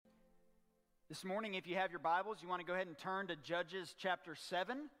This morning, if you have your Bibles, you want to go ahead and turn to Judges chapter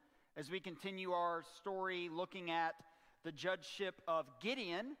 7 as we continue our story looking at the judgeship of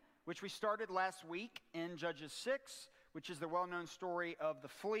Gideon, which we started last week in Judges 6, which is the well-known story of the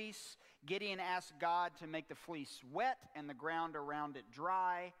fleece. Gideon asked God to make the fleece wet and the ground around it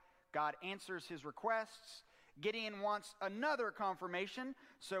dry. God answers his requests. Gideon wants another confirmation,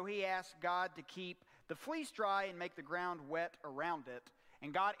 so he asks God to keep the fleece dry and make the ground wet around it.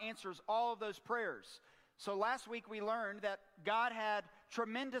 And God answers all of those prayers. So last week we learned that God had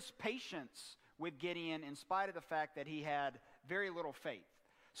tremendous patience with Gideon in spite of the fact that he had very little faith.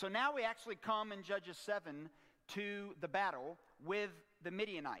 So now we actually come in Judges 7 to the battle with the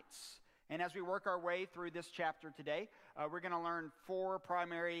Midianites. And as we work our way through this chapter today, we're going to learn 4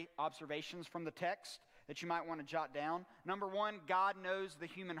 primary observations from the text that you might want to jot down. Number 1, God knows the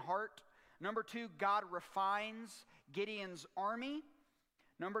human heart. Number 2, God refines Gideon's army.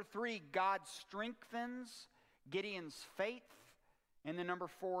 Number 3, God strengthens Gideon's faith. And then number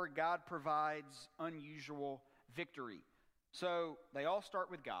 4, God provides unusual victory. So they all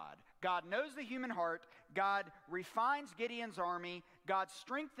start with God. God knows the human heart. God refines Gideon's army. God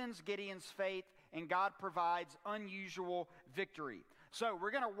strengthens Gideon's faith. And God provides unusual victory. So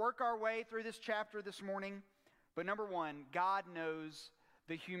we're going to work our way through this chapter this morning. But number 1, God knows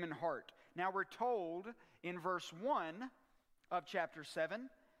the human heart. Now we're told in verse 1 of chapter 7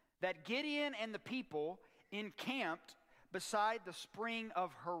 that Gideon and the people encamped beside the spring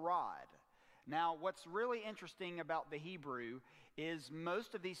of Harod. Now, what's really interesting about the Hebrew is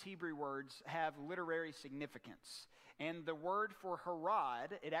most of these Hebrew words have literary significance. And the word for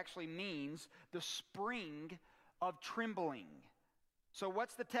Harod, it actually means the spring of trembling. So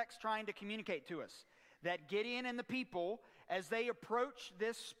what's the text trying to communicate to us? That Gideon and the people, as they approach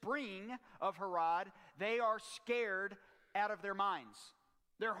this spring of Harod, they are scared out of their minds.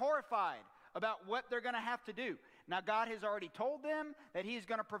 They're horrified about what they're going to have to do. Now, God has already told them that He's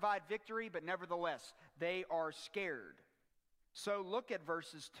going to provide victory, but nevertheless, they are scared. So look at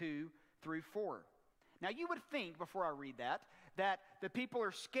verses 2 through 4. Now, you would think, before I read that the people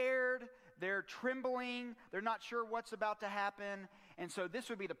are scared, they're trembling, they're not sure what's about to happen, and so this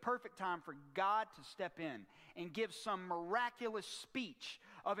would be the perfect time for God to step in and give some miraculous speech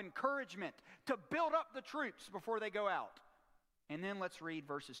of encouragement to build up the troops before they go out. And then let's read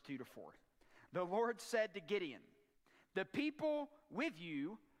verses 2 to 4. The Lord said to Gideon, "The people with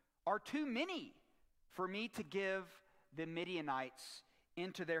you are too many for me to give the Midianites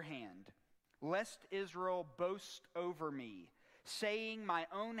into their hand, lest Israel boast over me, saying, 'My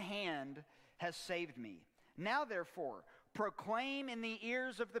own hand has saved me.' Now therefore, proclaim in the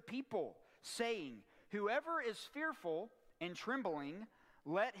ears of the people, saying, 'Whoever is fearful and trembling,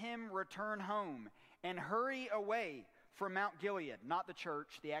 let him return home and hurry away from Mount Gilead,'" not the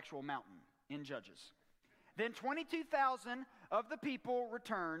church, the actual mountain in Judges. "Then 22,000 of the people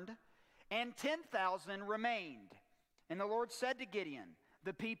returned, and 10,000 remained. And the Lord said to Gideon,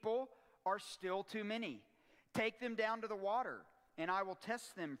 'The people are still too many. Take them down to the water, and I will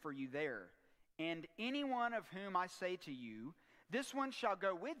test them for you there. And anyone of whom I say to you, this one shall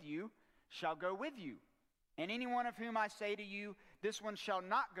go with you, shall go with you. And anyone of whom I say to you, this one shall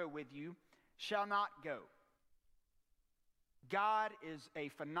not go with you, shall not go.'" God is a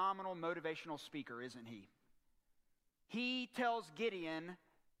phenomenal motivational speaker, isn't he? He tells Gideon,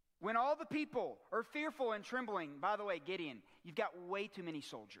 when all the people are fearful and trembling, by the way, Gideon, you've got way too many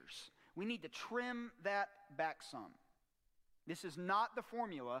soldiers. We need to trim that back some. This is not the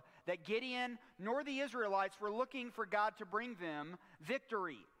formula that Gideon nor the Israelites were looking for God to bring them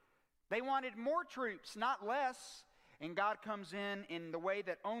victory. They wanted more troops, not less. And God comes in the way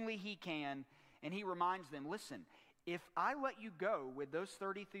that only He can, and He reminds them, listen, if I let you go with those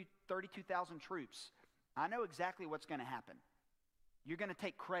 32,000 troops, I know exactly what's going to happen. You're going to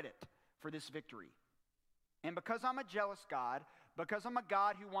take credit for this victory. And because I'm a jealous God, because I'm a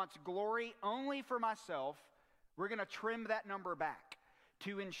God who wants glory only for myself, we're going to trim that number back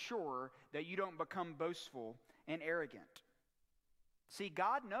to ensure that you don't become boastful and arrogant. See,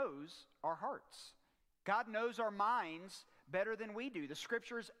 God knows our hearts. God knows our minds better than we do. The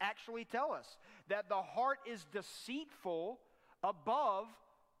scriptures actually tell us that the heart is deceitful above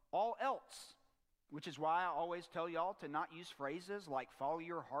all else, which is why I always tell y'all to not use phrases like follow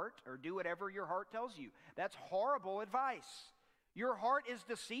your heart or do whatever your heart tells you. That's horrible advice. Your heart is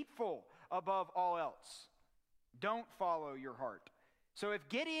deceitful above all else. Don't follow your heart. So if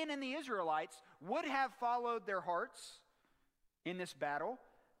Gideon and the Israelites would have followed their hearts in this battle,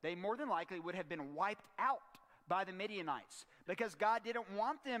 they more than likely would have been wiped out by the Midianites because God didn't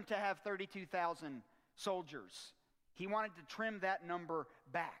want them to have 32,000 soldiers. He wanted to trim that number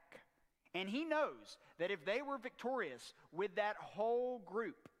back. And he knows that if they were victorious with that whole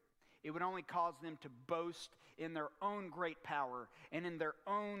group, it would only cause them to boast in their own great power and in their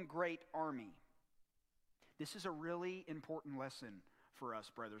own great army. This is a really important lesson for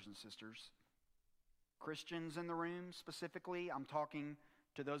us, brothers and sisters. Christians in the room specifically, I'm talking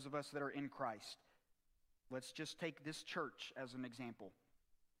to those of us that are in Christ. Let's just take this church as an example.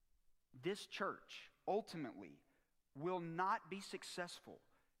 This church ultimately will not be successful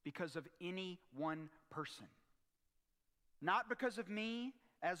because of any one person. Not because of me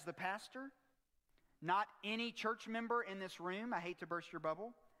as the pastor, not any church member in this room, I hate to burst your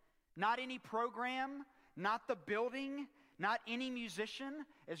bubble, not any program, not the building, not any musician,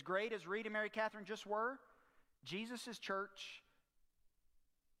 as great as Reed and Mary Catherine just were. Jesus' church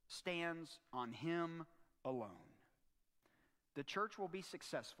stands on him alone. The church will be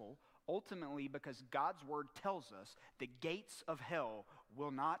successful ultimately because God's word tells us the gates of hell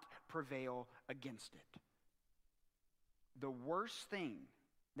will not prevail against it. The worst thing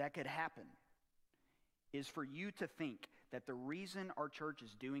that could happen is for you to think that the reason our church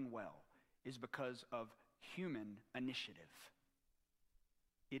is doing well is because of human initiative.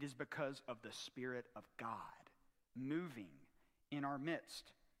 It is because of the Spirit of God moving in our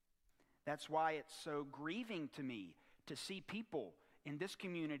midst. That's why it's so grieving to me to see people in this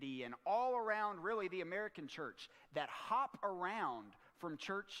community and all around really the American church that hop around from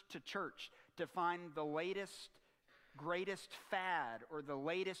church to church to find the latest, greatest fad or the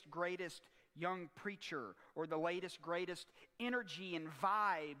latest, greatest young preacher or the latest, greatest energy and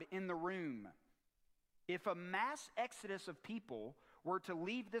vibe in the room. If a mass exodus of people were to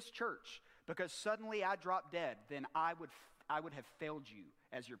leave this church because suddenly I dropped dead, then I would have failed you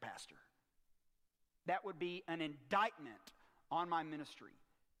as your pastor. That would be an indictment on my ministry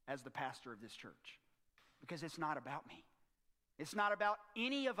as the pastor of this church, because it's not about me. It's not about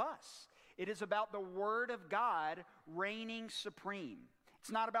any of us. It is about the Word of God reigning supreme.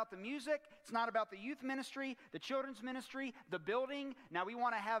 It's not about the music. It's not about the youth ministry, the children's ministry, the building. Now, we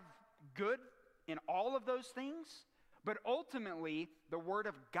want to have good in all of those things, but ultimately, the Word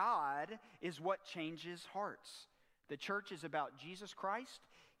of God is what changes hearts. The church is about Jesus Christ,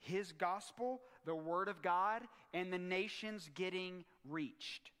 His gospel, the Word of God, and the nations getting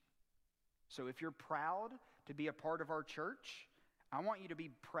reached. So if you're proud to be a part of our church, I want you to be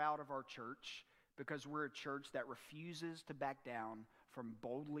proud of our church because we're a church that refuses to back down from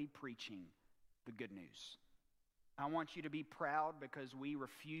boldly preaching the good news. I want you to be proud because we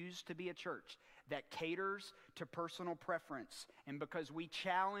refuse to be a church that caters to personal preference, and because we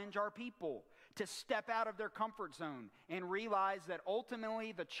challenge our people to step out of their comfort zone and realize that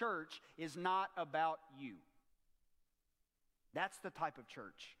ultimately the church is not about you. That's the type of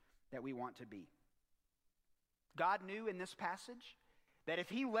church that we want to be. God knew in this passage that if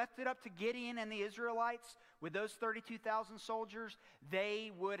he left it up to Gideon and the Israelites with those 32,000 soldiers,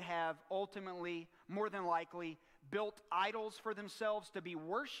 they would have ultimately, more than likely, built idols for themselves to be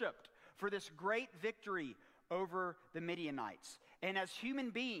worshiped for this great victory over the Midianites. And as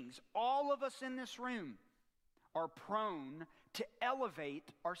human beings, all of us in this room are prone to elevate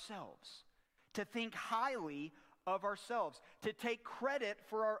ourselves, to think highly of ourselves, to take credit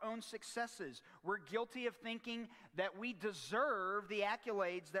for our own successes. We're guilty of thinking that we deserve the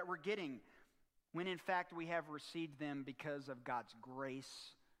accolades that we're getting, when in fact we have received them because of God's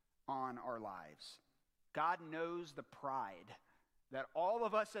grace on our lives. God knows the pride that all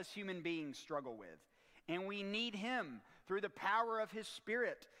of us as human beings struggle with, and we need Him through the power of His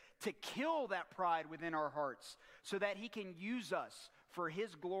Spirit to kill that pride within our hearts so that He can use us for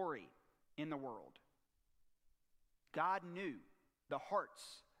His glory in the world. God knew the hearts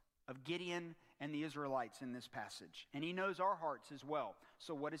of Gideon and the Israelites in this passage, and He knows our hearts as well.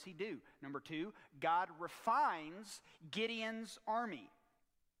 So what does He do? Number 2, God refines Gideon's army.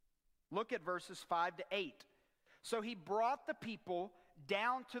 Look at verses 5 to 8. So he brought the people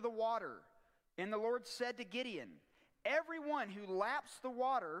down to the water, and the Lord said to Gideon, "Everyone who laps the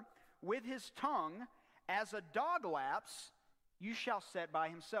water with his tongue, as a dog laps, you shall set by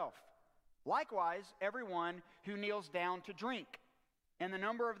himself. Likewise, everyone who kneels down to drink." And the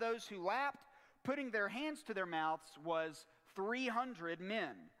number of those who lapped, putting their hands to their mouths, was 300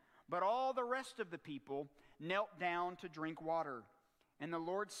 men. But all the rest of the people knelt down to drink water. And the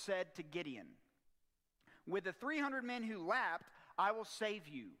Lord said to Gideon, "With the 300 men who lapped, I will save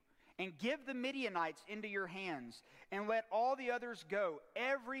you, and give the Midianites into your hands, and let all the others go,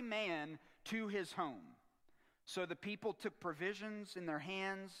 every man to his home." So the people took provisions in their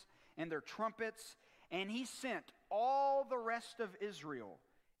hands and their trumpets, and he sent all the rest of Israel,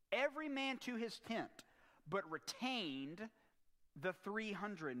 every man to his tent, but retained the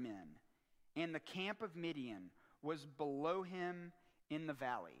 300 men. and the camp of Midian was below him in the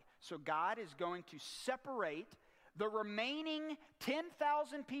valley. So God is going to separate the remaining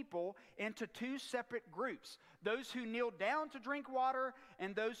 10,000 people into two separate groups. Those who kneel down to drink water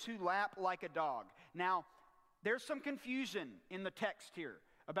and those who lap like a dog. Now, there's some confusion in the text here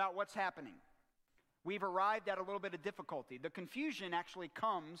about what's happening. We've arrived at a little bit of difficulty. The confusion actually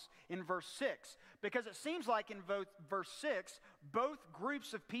comes in verse 6, because it seems like in verse 6, both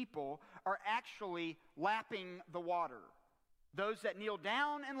groups of people are actually lapping the water. Those that kneel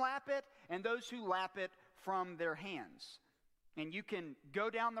down and lap it, and those who lap it from their hands. And you can go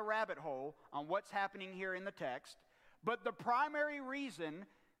down the rabbit hole on what's happening here in the text, but the primary reason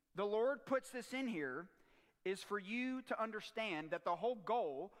the Lord puts this in here is for you to understand that the whole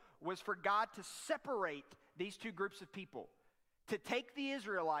goal was for God to separate these two groups of people, to take the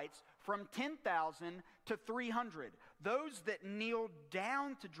Israelites from 10,000 to 300. Those that kneel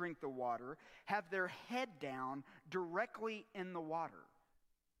down to drink the water have their head down directly in the water,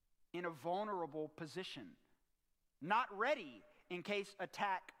 in a vulnerable position, not ready in case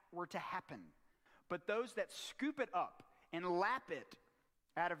attack were to happen. But those that scoop it up and lap it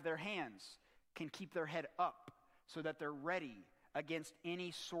out of their hands can keep their head up so that they're ready against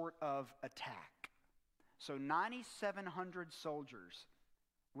any sort of attack. So 9,700 soldiers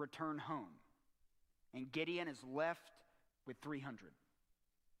return home, and Gideon is left with 300.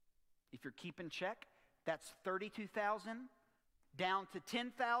 If you're keeping check, that's 32,000 down to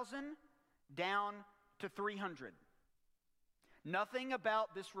 10,000, down to 300. Nothing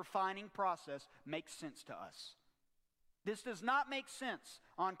about this refining process makes sense to us. This does not make sense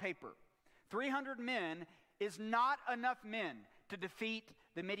on paper. 300 men is not enough men to defeat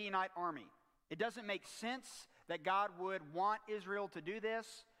the Midianite army. It doesn't make sense that God would want Israel to do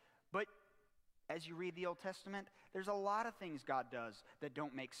this, but as you read the Old Testament, there's a lot of things God does that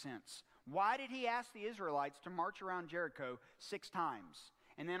don't make sense. Why did he ask the Israelites to march around Jericho 6 times?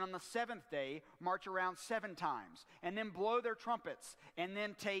 And then on the 7th day, march around 7 times, and then blow their trumpets, and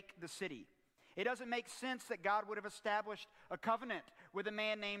then take the city? It doesn't make sense that God would have established a covenant with a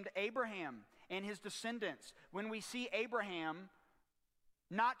man named Abraham and his descendants when we see Abraham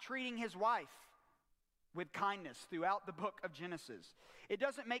not treating his wife with kindness throughout the book of Genesis. It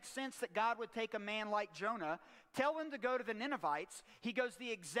doesn't make sense that God would take a man like Jonah, tell him to go to the Ninevites. He goes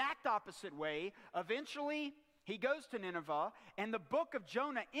the exact opposite way. Eventually, he goes to Nineveh, and the book of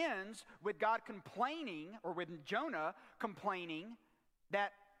Jonah ends with God complaining, or with Jonah complaining,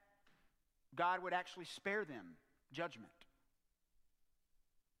 that God would actually spare them judgment.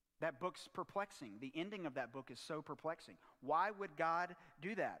 That book's perplexing. The ending of that book is so perplexing. Why would God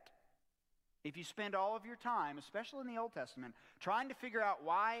do that? If you spend all of your time, especially in the Old Testament, trying to figure out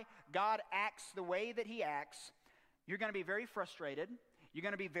why God acts the way that he acts, you're going to be very frustrated. You're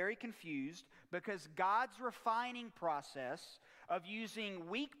going to be very confused, because God's refining process of using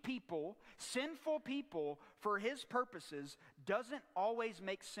weak people, sinful people, for his purposes doesn't always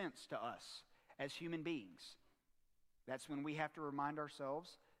make sense to us as human beings. That's when we have to remind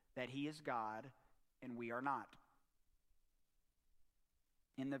ourselves that he is God and we are not.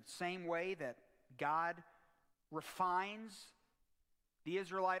 In the same way that God refines the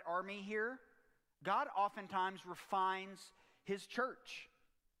Israelite army here, God oftentimes refines his church.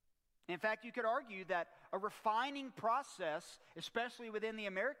 In fact, you could argue that a refining process, especially within the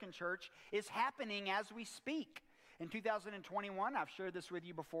American church, is happening as we speak. In 2021, I've shared this with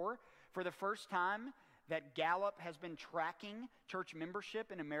you before, for the first time that Gallup has been tracking church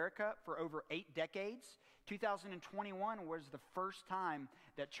membership in America for over 8 decades. 2021 was the first time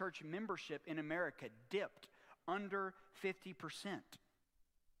that church membership in America dipped under 50%.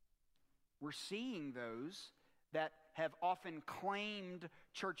 We're seeing those that have often claimed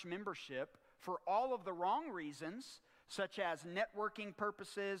church membership for all of the wrong reasons, such as networking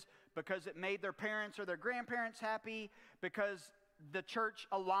purposes, because it made their parents or their grandparents happy, because the church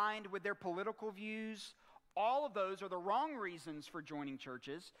aligned with their political views. All of those are the wrong reasons for joining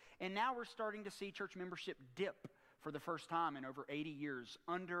churches, and now we're starting to see church membership dip for the first time in over 80 years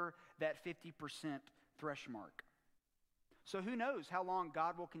under that 50% threshold mark. So who knows how long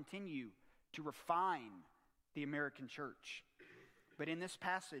God will continue to refine the American church. But in this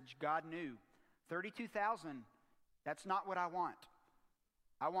passage, God knew 32,000, that's not what I want.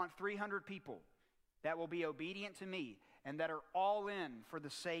 I want 300 people that will be obedient to me and that are all in for the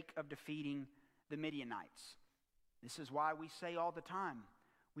sake of defeating the Midianites. This is why we say all the time,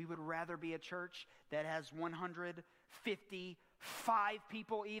 we would rather be a church that has 155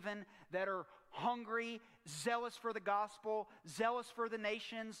 people even that are hungry, zealous for the gospel, zealous for the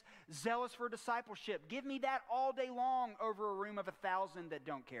nations, zealous for discipleship. Give me that all day long over a room of 1,000 that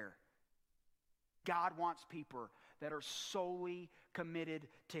don't care. God wants people that are solely committed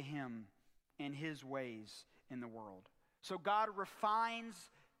to Him and His ways in the world. So God refines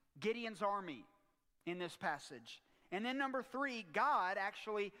Gideon's army in this passage. And then number 3, God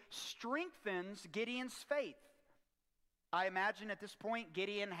actually strengthens Gideon's faith. I imagine at this point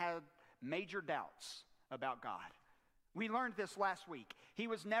Gideon had major doubts about God. We learned this last week. He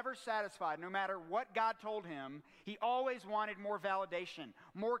was never satisfied. No matter what God told him, he always wanted more validation,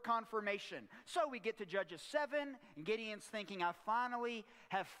 more confirmation. So we get to Judges 7, and Gideon's thinking, I finally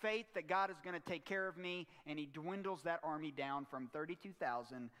have faith that God is going to take care of me, and he dwindles that army down from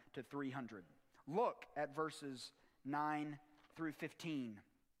 32,000 to 300. Look at verses 9 through 15.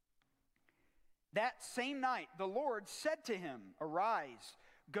 That same night, the Lord said to him, Arise,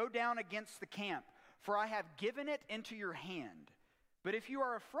 go down against the camp, for I have given it into your hand. But if you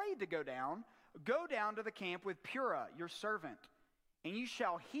are afraid to go down to the camp with Purah, your servant, and you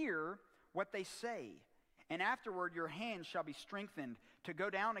shall hear what they say. And afterward your hand shall be strengthened to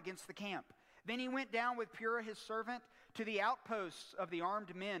go down against the camp. Then he went down with Purah his servant to the outposts of the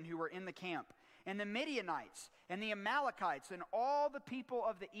armed men who were in the camp. And the Midianites and the Amalekites and all the people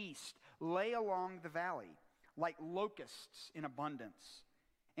of the east lay along the valley like locusts in abundance.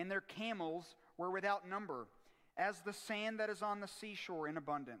 And their camels were without number, as the sand that is on the seashore in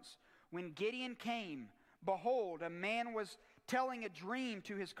abundance. When Gideon came, behold, a man was telling a dream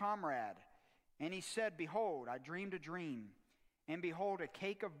to his comrade. And he said, Behold, I dreamed a dream. And behold, a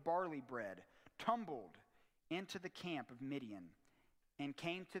cake of barley bread tumbled into the camp of Midian, and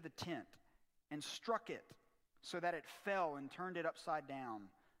came to the tent, and struck it, so that it fell and turned it upside down,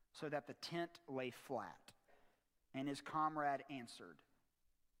 so that the tent lay flat. And his comrade answered,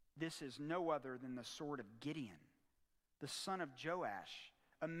 This is no other than the sword of Gideon, the son of Joash,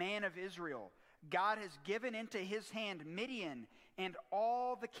 a man of Israel. God has given into his hand Midian and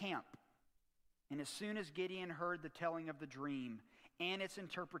all the camp. And as soon as Gideon heard the telling of the dream and its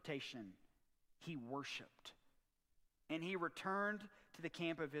interpretation, he worshiped. And he returned to the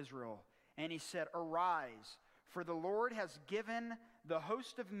camp of Israel, and he said, Arise, for the Lord has given the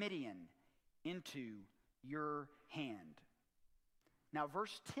host of Midian into your hand. Now,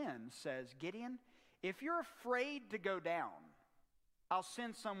 verse 10 says, Gideon, if you're afraid to go down, I'll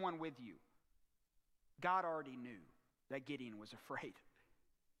send someone with you. God already knew that Gideon was afraid.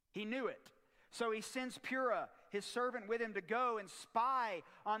 He knew it. So he sends Purah, his servant, with him to go and spy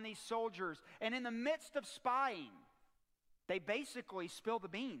on these soldiers. And in the midst of spying, they basically spill the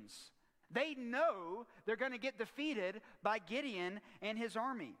beans. They know they're going to get defeated by Gideon and his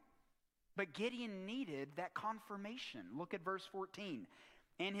army. But Gideon needed that confirmation. Look at verse 14.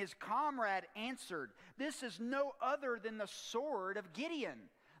 And his comrade answered, This is no other than the sword of Gideon,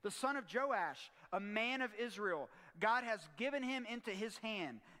 the son of Joash, a man of Israel. God has given him into his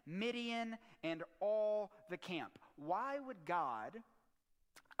hand Midian and all the camp. Why would God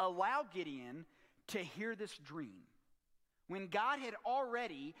allow Gideon to hear this dream when God had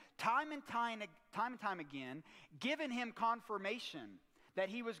already, time and time again, given him confirmation that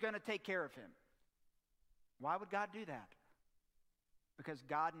he was going to take care of him? Why would God do that? Because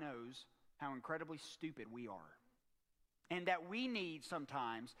God knows how incredibly stupid we are. And that we need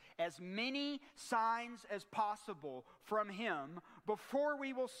sometimes as many signs as possible from him before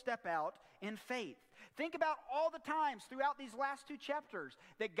we will step out in faith. Think about all the times throughout these last 2 chapters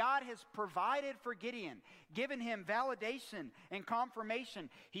that God has provided for Gideon, given him validation and confirmation.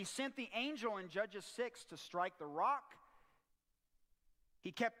 He sent the angel in Judges 6 to strike the rock.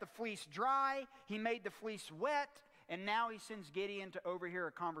 He kept the fleece dry. He made the fleece wet. And now he sends Gideon to overhear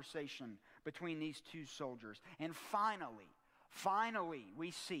a conversation between these 2 soldiers. And finally,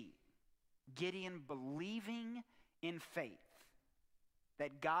 we see Gideon believing in faith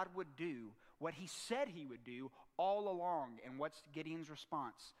that God would do what he said he would do all along. And what's Gideon's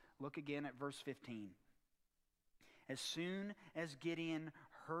response? Look again at verse 15. As soon as Gideon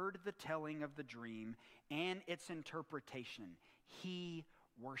heard the telling of the dream and its interpretation, he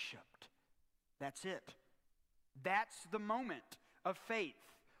worshiped. That's it. That's the moment of faith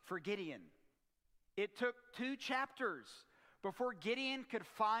for Gideon. It took 2 chapters before Gideon could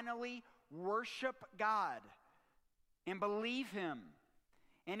finally worship God and believe him.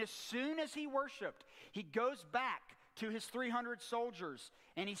 And as soon as he worshiped, he goes back to his 300 soldiers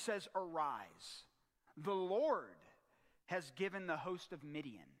and he says, Arise. The Lord has given the host of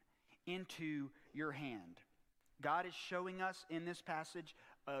Midian into your hand. God is showing us in this passage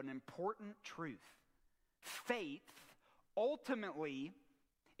an important truth. Faith ultimately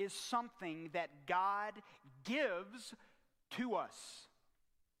is something that God gives to us.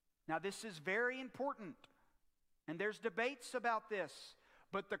 Now, this is very important, and there's debates about this,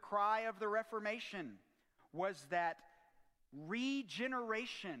 But the cry of the Reformation was that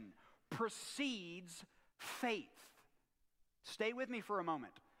regeneration precedes faith. Stay with me for a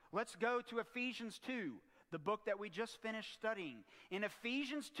moment. Let's go to Ephesians 2, the book that we just finished studying. In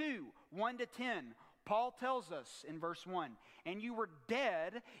Ephesians 2, 1 to 10, Paul tells us in verse 1, "And you were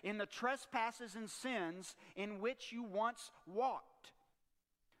dead in the trespasses and sins in which you once walked."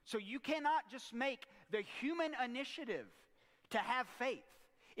 So you cannot just make the human initiative to have faith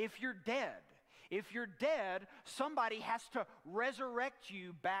if you're dead. If you're dead, somebody has to resurrect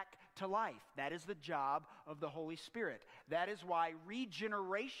you back to life. That is the job of the Holy Spirit. That is why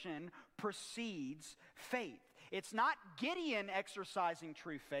regeneration precedes faith. It's not Gideon exercising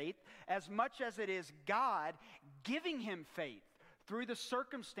true faith as much as it is God giving him faith through the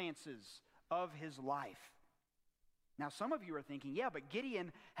circumstances of his life. Now, some of you are thinking, yeah, but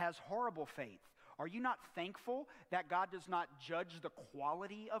Gideon has horrible faith. Are you not thankful that God does not judge the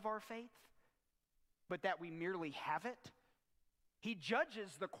quality of our faith, but that we merely have it? He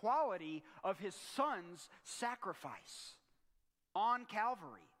judges the quality of his son's sacrifice on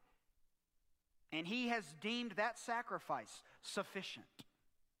Calvary. And he has deemed that sacrifice sufficient.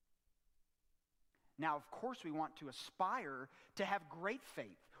 Now, of course, we want to aspire to have great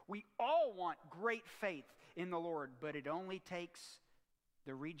faith. We all want great faith in the Lord, but it only takes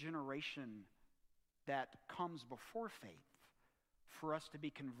the regeneration that comes before faith for us to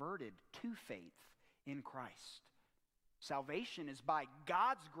be converted to faith in Christ. Salvation is by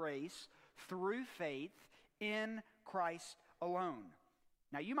God's grace through faith in Christ alone.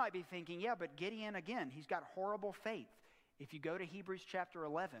 Now you might be thinking, yeah, but Gideon, again, he's got horrible faith. If you go to Hebrews chapter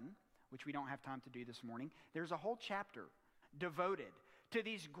 11, which we don't have time to do this morning, there's a whole chapter devoted to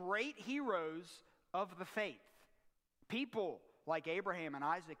these great heroes of the faith. People like Abraham and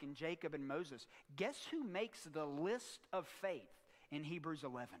Isaac and Jacob and Moses. Guess who makes the list of faith in Hebrews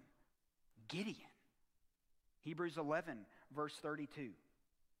 11? Gideon. Hebrews 11, verse 32.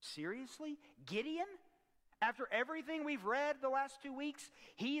 Seriously? Gideon? After everything we've read the last 2 weeks,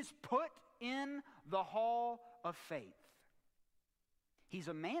 he's put in the hall of faith. He's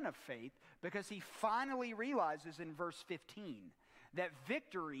a man of faith because he finally realizes in verse 15 that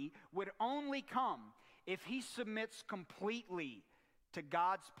victory would only come if he submits completely to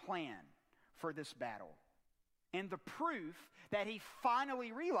God's plan for this battle. And the proof that he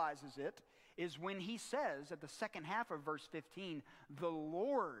finally realizes it is when he says at the second half of verse 15, "The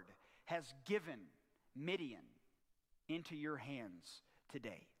Lord has given Midian into your hands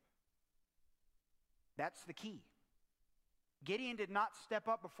today." That's the key. Gideon did not step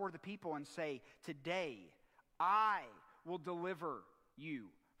up before the people and say, "Today I will deliver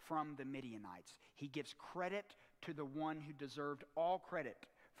you from the Midianites." He gives credit to the one who deserved all credit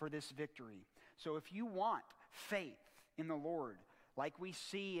for this victory. So if you want faith in the Lord, like we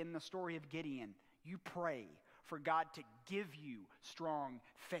see in the story of Gideon, you pray for God to give you strong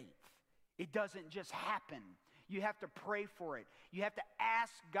faith. It doesn't just happen. You have to pray for it. You have to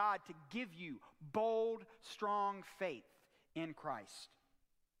ask God to give you bold, strong faith in Christ.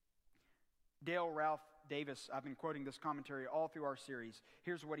 Dale Ralph Davis, I've been quoting this commentary all through our series.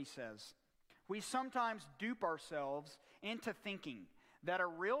 Here's what he says. "We sometimes dupe ourselves into thinking that a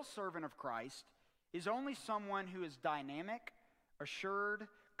real servant of Christ is only someone who is dynamic, assured,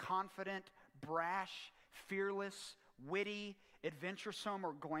 confident, brash, fearless, witty, adventuresome,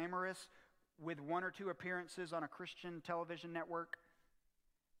 or glamorous, with one or two appearances on a Christian television network."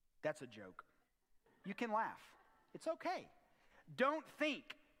 That's a joke. You can laugh. It's okay. Don't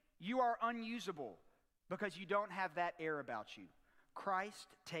think you are unusable because you don't have that air about you.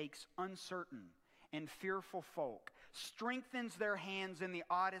 Christ takes uncertain and fearful folk, strengthens their hands in the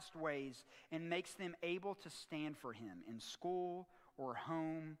oddest ways, and makes them able to stand for him in school or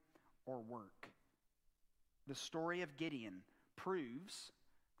home or work. The story of Gideon proves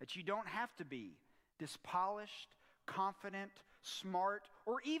that you don't have to be this polished, confident, smart,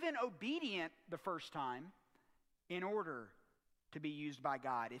 or even obedient the first time in order to be used by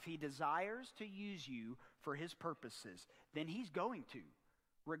God. If he desires to use you for his purposes, then he's going to,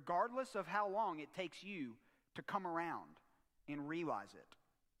 regardless of how long it takes you to come around and realize it.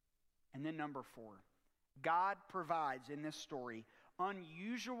 And then number 4, God provides in this story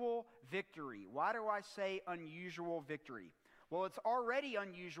unusual victory. Why do I say unusual victory? Well, it's already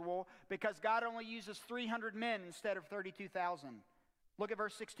unusual because God only uses 300 men instead of 32,000. Look at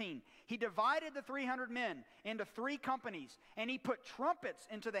verse 16. "He divided the 300 men into 3 companies, and he put trumpets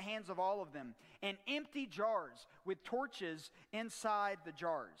into the hands of all of them, and empty jars with torches inside the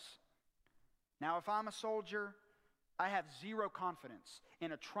jars." Now, if I'm a soldier, I have zero confidence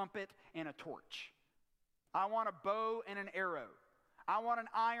in a trumpet and a torch. I want a bow and an arrow. I want an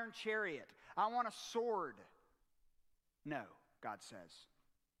iron chariot. I want a sword. No, God says.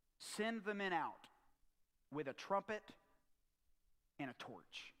 Send the men out with a trumpet and a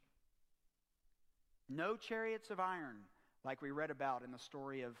torch. No chariots of iron like we read about in the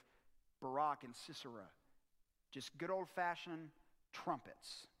story of Barak and Sisera. Just good old-fashioned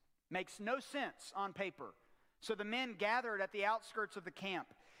trumpets. Makes no sense on paper. So the men gathered at the outskirts of the camp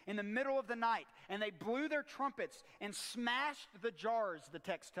in the middle of the night, and they blew their trumpets and smashed the jars, the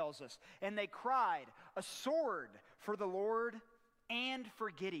text tells us. And they cried, "A sword for the Lord and for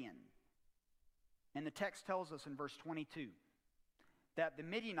Gideon." And the text tells us in verse 22 that the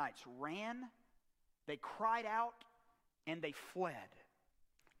Midianites ran, they cried out, and they fled.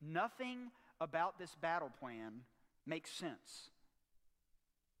 Nothing about this battle plan makes sense.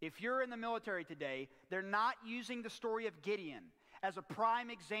 If you're in the military today, they're not using the story of Gideon as a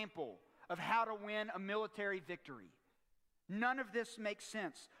prime example of how to win a military victory. None of this makes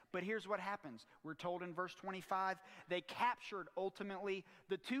sense, but here's what happens. We're told in verse 25, they captured ultimately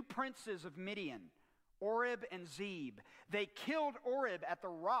the two princes of Midian, Oreb and Zeb. They killed Oreb at the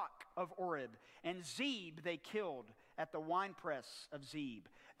rock of Oreb, and Zeb they killed at the winepress of Zeb.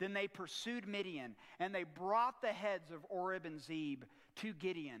 Then they pursued Midian, and they brought the heads of Oreb and Zeb to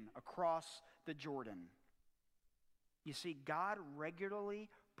Gideon across the Jordan. You see, God regularly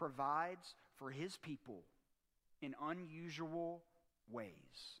provides for his people in unusual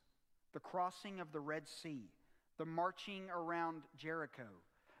ways. The crossing of the Red Sea, the marching around Jericho,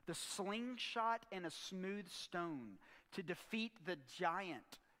 the slingshot and a smooth stone to defeat the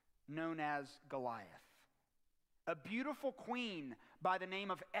giant known as Goliath. A beautiful queen by the name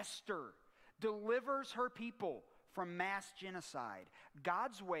of Esther delivers her people from mass genocide.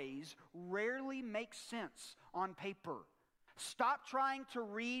 God's ways rarely make sense on paper. Stop trying to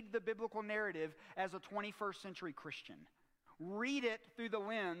read the biblical narrative as a 21st century Christian. Read it through the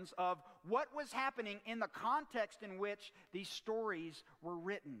lens of what was happening in the context in which these stories were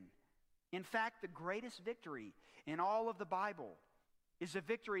written. In fact, the greatest victory in all of the Bible is a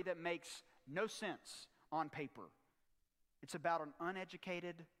victory that makes no sense on paper. It's about an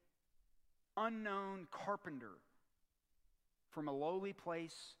uneducated, unknown carpenter from a lowly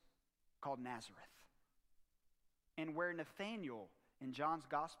place called Nazareth. And where Nathanael in John's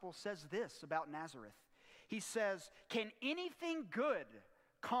gospel says this about Nazareth. He says, "Can anything good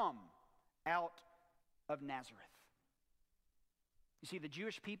come out of Nazareth?" You see, the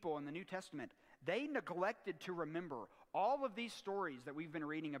Jewish people in the New Testament, they neglected to remember all of these stories that we've been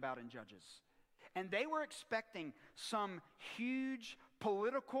reading about in Judges. And they were expecting some huge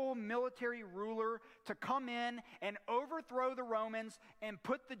political military ruler to come in and overthrow the Romans and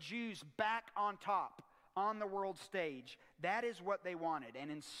put the Jews back on top on the world stage. That is what they wanted. And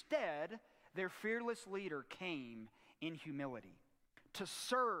instead, their fearless leader came in humility to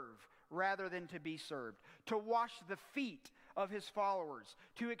serve rather than to be served, to wash the feet of his followers,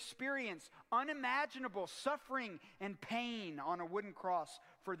 to experience unimaginable suffering and pain on a wooden cross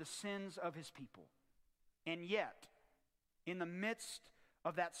for the sins of his people. And yet, in the midst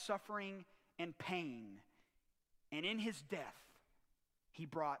of that suffering and pain, and in his death, he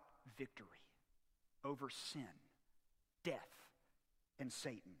brought victory over sin, death, and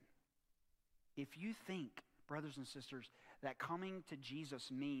Satan. If you think, brothers and sisters, that coming to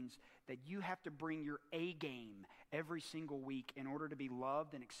Jesus means that you have to bring your A game every single week in order to be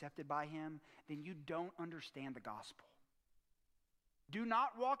loved and accepted by him, then you don't understand the gospel. Do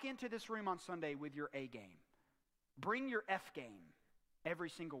not walk into this room on Sunday with your A game. Bring your F game every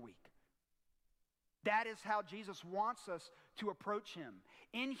single week. That is how Jesus wants us to approach him.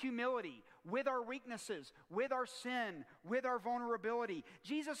 In humility, with our weaknesses, with our sin, with our vulnerability.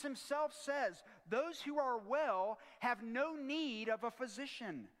 Jesus himself says, those who are well have no need of a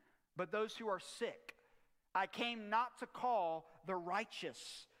physician, but those who are sick. I came not to call the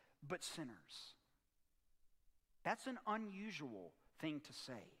righteous, but sinners. That's an unusual thing to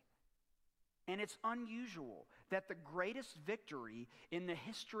say. And it's unusual that the greatest victory in the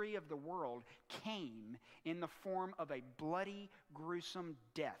history of the world came in the form of a bloody, gruesome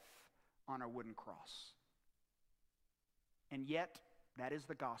death on a wooden cross. And yet, that is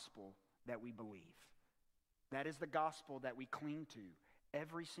the gospel that we believe. That is the gospel that we cling to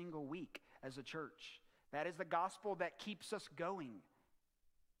every single week as a church. That is the gospel that keeps us going.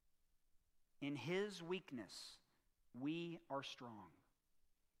 In his weakness, we are strong.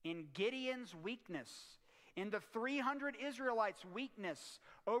 In Gideon's weakness, in the 300 Israelites' weakness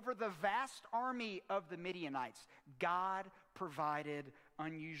over the vast army of the Midianites, God provided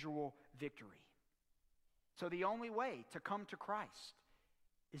unusual victory. So the only way to come to Christ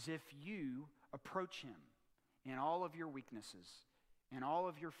is if you approach him in all of your weaknesses, and all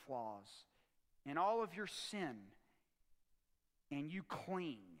of your flaws and all of your sin, and you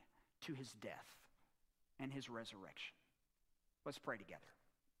cling to his death and his resurrection. Let's pray together.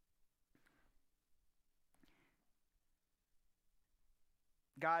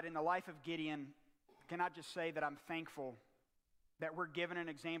 God, in the life of Gideon, can I just say that I'm thankful that we're given an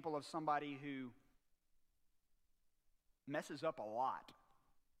example of somebody who messes up a lot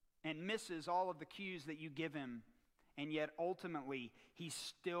and misses all of the cues that you give him, and yet ultimately he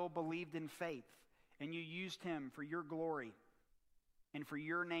still believed in faith, and you used him for your glory and for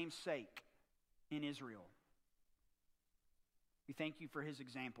your name's sake in Israel. We thank you for his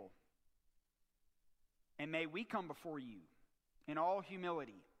example. And may we come before you in all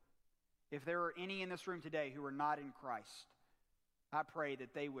humility. If there are any in this room today who are not in Christ, I pray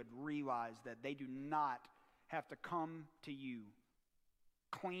that they would realize that they do not have to come to you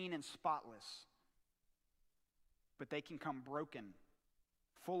clean and spotless, but they can come broken,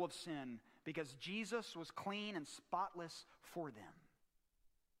 full of sin, because Jesus was clean and spotless for them.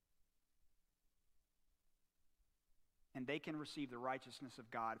 And they can receive the righteousness of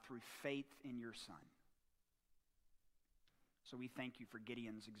God through faith in your Son. So we thank you for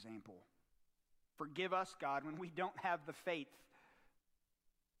Gideon's example. Forgive us, God, when we don't have the faith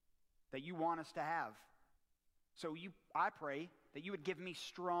that you want us to have. So I pray that you would give me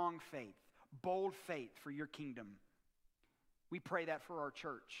strong faith, bold faith for your kingdom. We pray that for our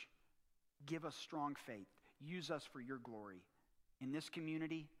church. Give us strong faith. Use us for your glory in this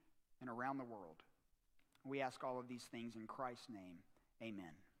community and around the world. We ask all of these things in Christ's name.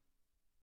 Amen.